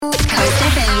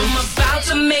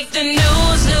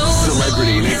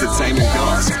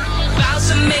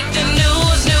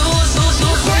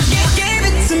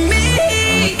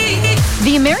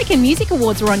Music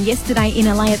Awards were on yesterday in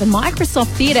LA at the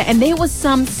Microsoft Theatre, and there was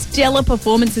some stellar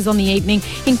performances on the evening,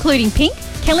 including Pink,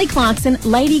 Kelly Clarkson,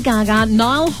 Lady Gaga,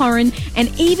 Niall Horan,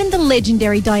 and even the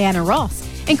legendary Diana Ross.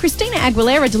 And Christina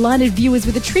Aguilera delighted viewers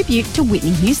with a tribute to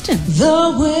Whitney Houston.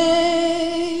 The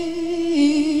way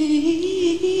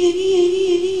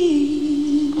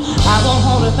I won't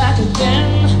hold it back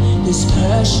again. This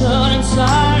passion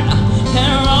inside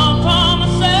can't run from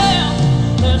myself.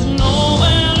 There's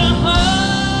nowhere to hide.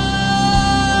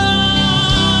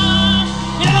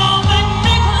 You don't make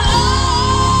me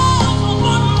close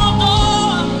one more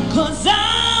door, 'cause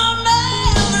I'm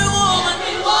every woman.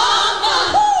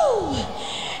 Woo!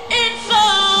 It's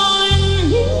all in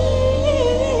me.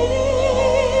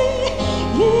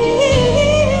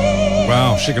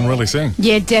 Wow, she can really sing.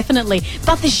 Yeah, definitely.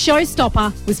 But the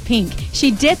showstopper was Pink.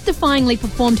 She death-defyingly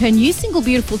performed her new single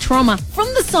Beautiful Trauma from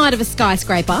the side of a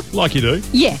skyscraper. Like you do.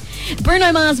 Yeah.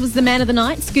 Bruno Mars was the man of the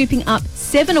night, scooping up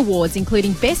 7 awards,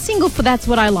 including Best Single for That's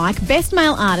What I Like, Best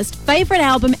Male Artist, Favourite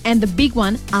Album, and the big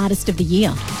one, Artist of the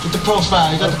Year. Get the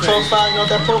profile. You got the profile. You know what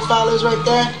that profile is right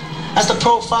there? That's the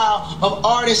profile of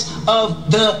Artist of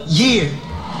the Year.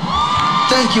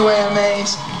 Thank you,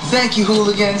 AMAs. Thank you,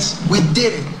 hooligans. We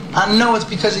did it. I know it's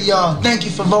because of y'all. Thank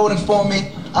you for voting for me.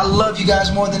 I love you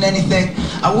guys more than anything.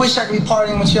 I wish I could be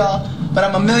partying with y'all, but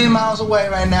I'm a million miles away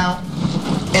right now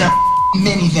in a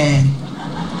minivan.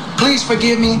 Please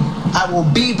forgive me. I will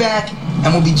be back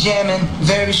and we'll be jamming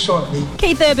very shortly.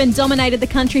 Keith Urban dominated the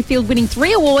country field, winning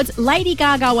 3 awards. Lady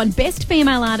Gaga won Best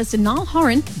Female Artist and Niall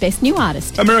Horan Best New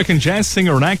Artist. American jazz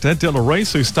singer and actor Della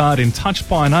Reese, who starred in Touched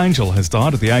by an Angel, has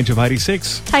died at the age of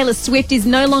 86. Taylor Swift is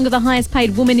no longer the highest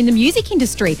paid woman in the music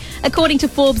industry. According to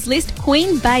Forbes' list,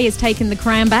 Queen Bey has taken the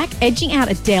crown back, edging out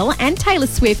Adele and Taylor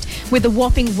Swift with a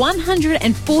whopping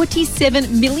 $147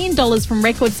 million from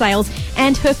record sales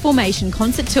and her Formation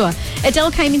concert tour. Adele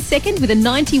came in second with a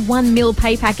 $91 million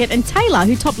pay packet, and Taylor,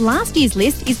 who topped last year's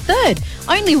list, is third,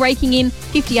 only raking in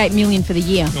 $58 million for the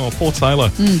year. Oh, poor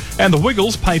Taylor. And the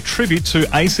Wiggles paid tribute to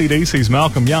AC/DC's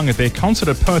Malcolm Young at their concert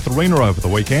at Perth Arena over the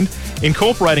weekend,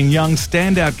 incorporating Young's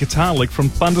standout guitar lick from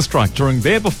Thunderstruck during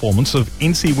their performance of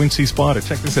Incy Wincy Spider.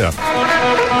 Check this out.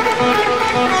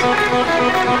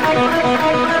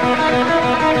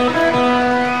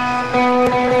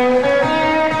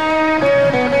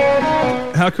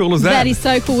 How cool is that? That is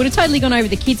so cool. Would have totally gone over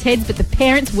the kids' heads, but the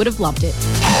parents would have loved it.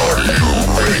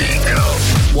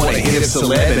 Want a hit of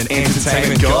celeb and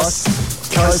entertainment goss?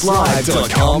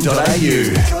 Coastlive.com.au.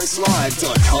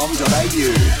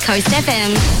 Coastlive.com.au. Coast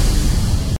FM.